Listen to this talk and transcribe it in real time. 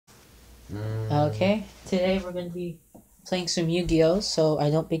Okay, today we're going to be playing some Yu-Gi-Oh! So I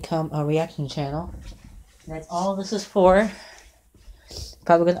don't become a reaction channel. That's all this is for.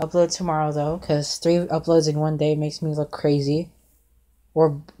 Probably going to upload tomorrow though, because 3 uploads in one day makes me look crazy. Or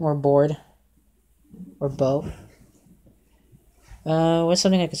bored. Or both. What's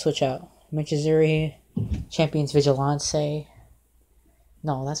something I could switch out? Michizuri, Champions Vigilance.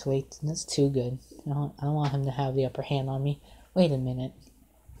 No, that's too good. I don't want him to have the upper hand on me. Wait a minute.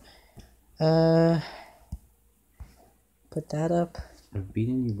 Put that up. I've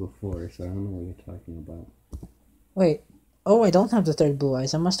beaten you before, so I don't know what you're talking about. Wait. Oh, I don't have the 3rd Blue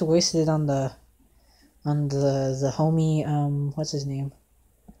Eyes. I must have wasted it on the homie, what's his name?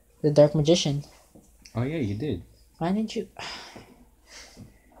 The Dark Magician. Oh yeah, you did. Why didn't you...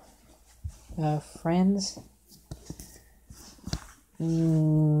 friends?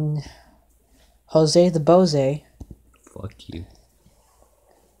 Jose the Boze. Fuck you.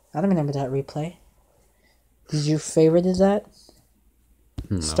 I don't remember that replay. Did you favorite that?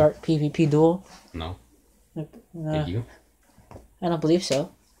 No. Start PvP duel? No. Did you? I don't believe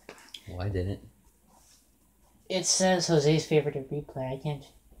so. Well, I didn't. It says Jose's favorite replay. I can't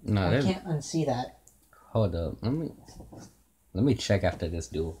unsee that. Hold up. Let me check after this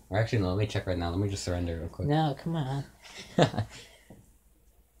duel. Or actually, no, let me check right now. Let me just surrender real quick. No, come on.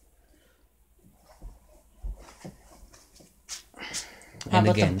 How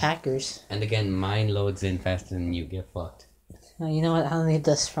about the Packers? And again, mine loads in faster than you. Get fucked. No, you know what? I don't need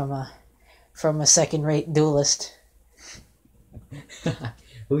this from a second-rate duelist.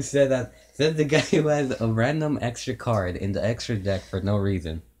 Who said that? Said the guy who has a random extra card in the extra deck for no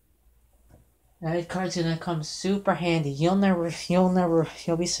reason. That card's gonna come super handy. You'll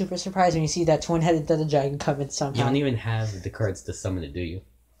be super surprised when you see that twin-headed Dead Dragon come in somehow. You don't even have the cards to summon it, do you?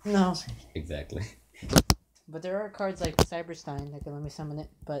 No. Exactly. But there are cards like Cyberstein that can let me summon it,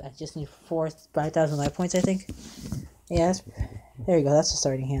 but I just need 5,000 life points, I think. Yeah, there you go. That's a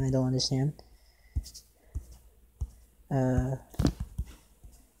starting hand I don't understand.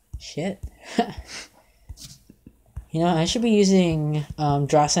 Shit. You know, I should be using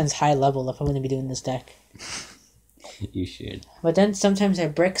Drasen's high level if I'm going to be doing this deck. You should. But then sometimes I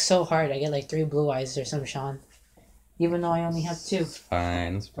brick so hard I get like 3 blue eyes or some Sean. Even though I only have 2. It's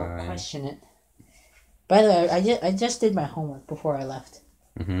fine, it's fine. Don't question it. By the way, I just did my homework before I left.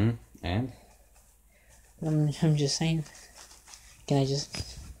 And? I'm just saying. Can I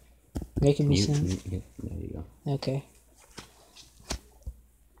just make it me soon? There you go. Okay.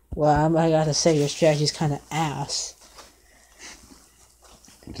 Well, I gotta say, your strategy's kind of ass.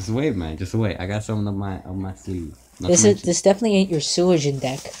 Just wait, man. Just wait. I got something on my sleeve. This definitely ain't your Suijin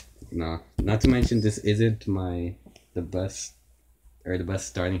deck. No. Not to mention, this isn't the best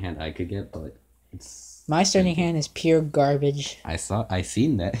starting hand I could get, but it's... My starting hand is pure garbage. I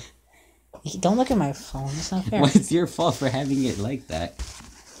seen that. Don't look at my phone. It's not fair. Well, it's your fault for having it like that.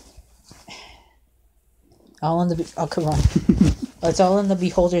 Oh, come on. It's all in the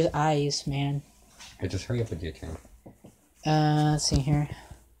beholder's eyes, man. Hey, just hurry up with your turn. Let's see here.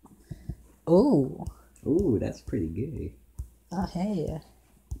 Ooh. Ooh, that's pretty good. Oh, hey.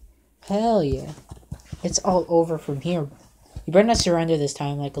 Hell yeah. It's all over from here. You better not surrender this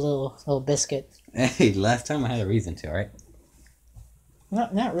time like a little biscuit. Hey, last time I had a reason to, alright?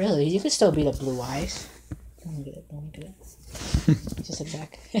 Not really. You could still beat up blue eyes. Don't look at it. Don't look at it. Just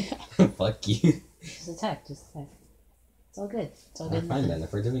attack. Fuck you. Just attack. It's all good. It's all Alright, good. fine then.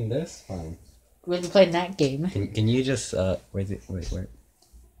 If we're doing this, fine. When you played that game. Can you just, where's it? Wait, where?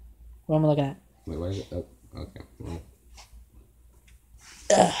 What am I looking at? Wait, where is it? Oh, okay.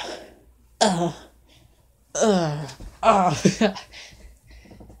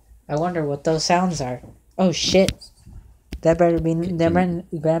 I wonder what those sounds are. Oh shit. That better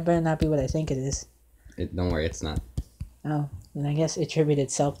not be what I think it is. Don't worry, it's not. Oh, then I guess it attributed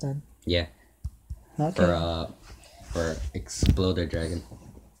itself then. Yeah. Okay. For Exploder Dragon.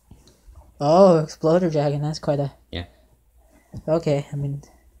 Oh, Exploder Dragon, that's quite a... Yeah. Okay, I mean...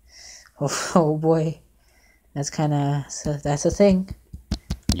 Oh boy. That's kinda... So that's a thing.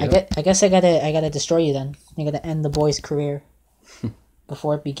 Yep. I guess I gotta destroy you then. I gotta end the boy's career.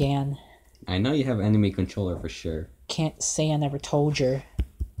 Before it began. I know you have enemy controller for sure. Can't say I never told you.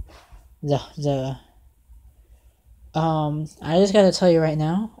 I just gotta tell you right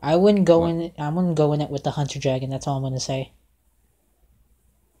now, I wouldn't go in it with the Hunter Dragon, that's all I'm gonna say.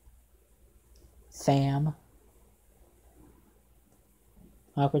 Fam.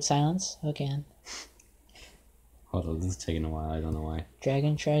 Awkward silence? Okay. Hold on, this is taking a while, I don't know why.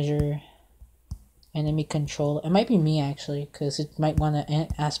 Dragon Treasure. Enemy controller. It might be me actually, because it might want to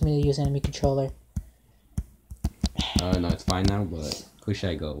ask me to use enemy controller. No, it's fine now, but Who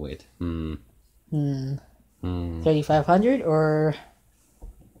should I go with? 3,500 or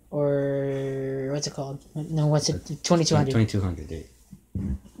what's it called? No, what's it? 2,200. 2,200.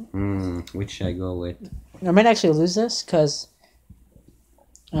 Which should I go with? I might actually lose this because.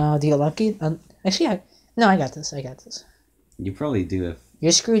 Do you get lucky? Actually, I got this. You probably do if.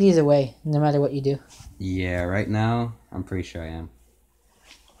 You're screwed either way, no matter what you do. Yeah, right now I'm pretty sure I am.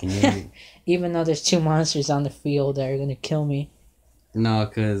 Can you? Even though there's 2 monsters on the field that are gonna kill me. No,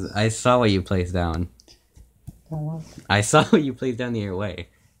 cause I saw what you placed down. I saw what you placed down near your way.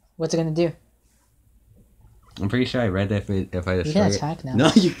 What's it gonna do? I'm pretty sure I read that if I destroy You can attack now.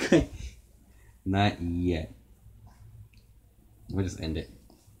 No, you can't. Not yet. We'll just end it.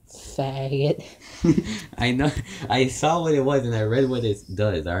 Faggot. I know. I saw what it was and I read what it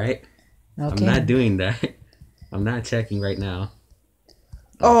does. All right. Okay. I'm not doing that. I'm not checking right now.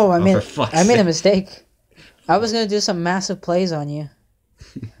 I made a sake. mistake. I was gonna do some massive plays on you.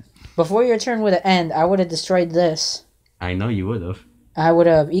 Before your turn would have ended, I would have destroyed this. I know you would have. I would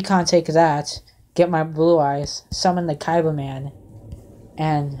have econ take that, get my blue eyes, summon the Kaiba man,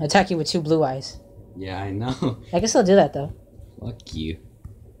 and attack you with 2 blue eyes. Yeah, I know. I can still do that though. Fuck you.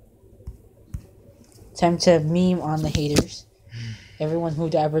 Time to meme on the haters. Everyone who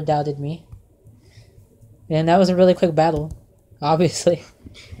ever doubted me. And that was a really quick battle. Obviously.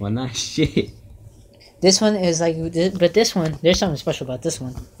 Well, not shit. This one is like... But this one... There's something special about this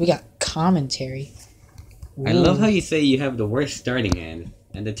one. We got commentary. Ooh. I love how you say you have the worst starting hand.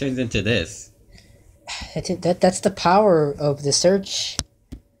 And it turns into this. That's the power of the search.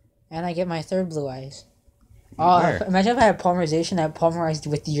 And I get my 3rd blue eyes. Oh, imagine if I had polymerization that polymerized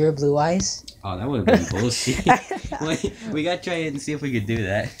with your blue eyes. Oh, that would have been bullshit. Wait, we gotta try and see if we could do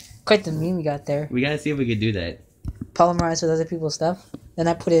that. Quite the meme we got there. We gotta see if we could do that. Polymerize with other people's stuff. Then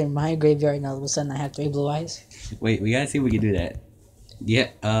I put it in my graveyard and all of a sudden I have 3 blue eyes. Wait, we gotta see if we can do that. Yeah,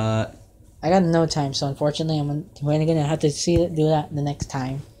 I got no time, so unfortunately we're gonna have to do that the next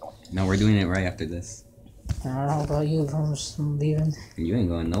time. No, we're doing it right after this. I don't know about you, but I'm just leaving. You ain't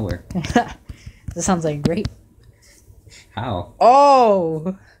going nowhere. This sounds like great. How?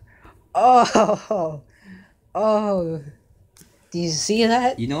 Oh! Do you see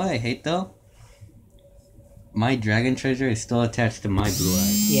that? You know what I hate though? My dragon treasure is still attached to my blue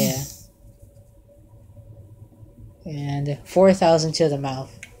eyes. Yeah. And 4,000 to the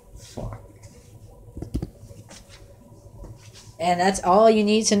mouth. Fuck. And that's all you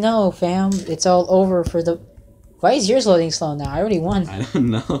need to know, fam. It's all over for the... Why is yours loading slow now? I already won. I don't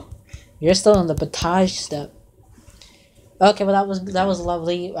know. You're still in the battage step. Okay, well that was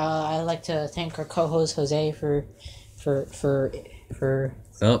lovely. I'd like to thank our co-host Jose for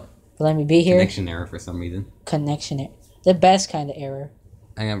letting me be here. Connection error for some reason. Connection error. The best kind of error.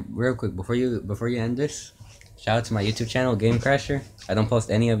 Hang on, real quick before you end this. Shout out to my YouTube channel, GameCrasher. I don't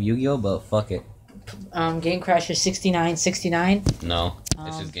post any of Yu-Gi-Oh, but fuck it. GameCrasher 6969. No,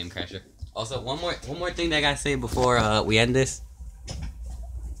 it's just GameCrasher. Also, one more thing that I gotta say before we end this.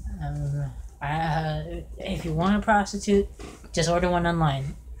 If you want a prostitute, just order one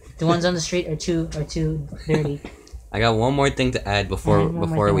online. The ones on the street are too dirty. I got one more thing to add before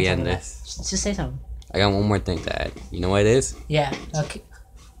we end this. Just say something. I got one more thing to add. You know what it is? Yeah. Okay.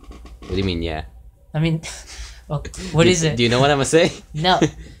 What do you mean, yeah? I mean, okay. What is it? Do you know what I'm gonna say? No.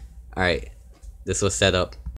 Alright. This was set up.